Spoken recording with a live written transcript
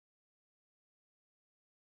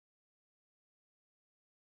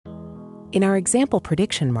In our example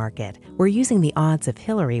prediction market, we're using the odds of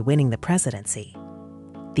Hillary winning the presidency.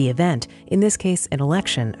 The event, in this case an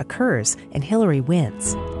election, occurs and Hillary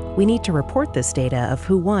wins. We need to report this data of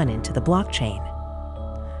who won into the blockchain.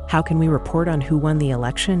 How can we report on who won the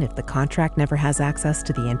election if the contract never has access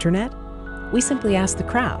to the internet? We simply ask the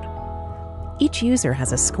crowd. Each user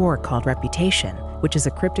has a score called reputation, which is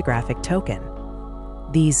a cryptographic token.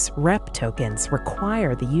 These rep tokens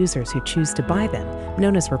require the users who choose to buy them,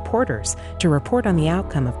 known as reporters, to report on the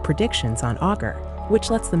outcome of predictions on Augur, which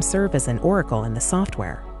lets them serve as an oracle in the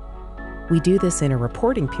software. We do this in a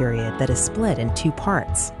reporting period that is split in 2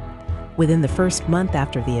 parts. Within the first month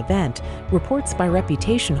after the event, reports by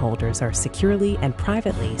reputation holders are securely and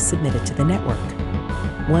privately submitted to the network.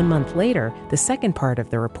 1 month later, the second part of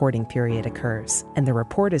the reporting period occurs, and the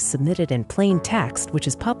report is submitted in plain text, which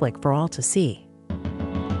is public for all to see.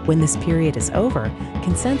 When this period is over,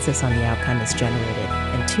 consensus on the outcome is generated,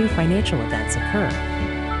 and 2 financial events occur.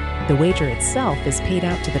 The wager itself is paid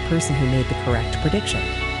out to the person who made the correct prediction.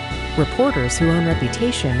 Reporters who own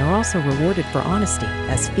reputation are also rewarded for honesty,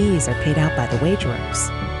 as fees are paid out by the wagerers.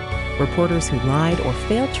 Reporters who lied or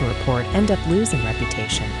failed to report end up losing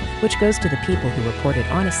reputation, which goes to the people who reported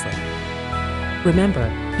honestly. Remember,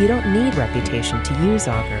 you don't need reputation to use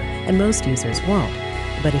Augur, and most users won't.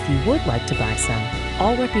 But if you would like to buy some,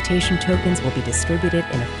 all reputation tokens will be distributed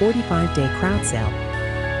in a 45-day crowd sale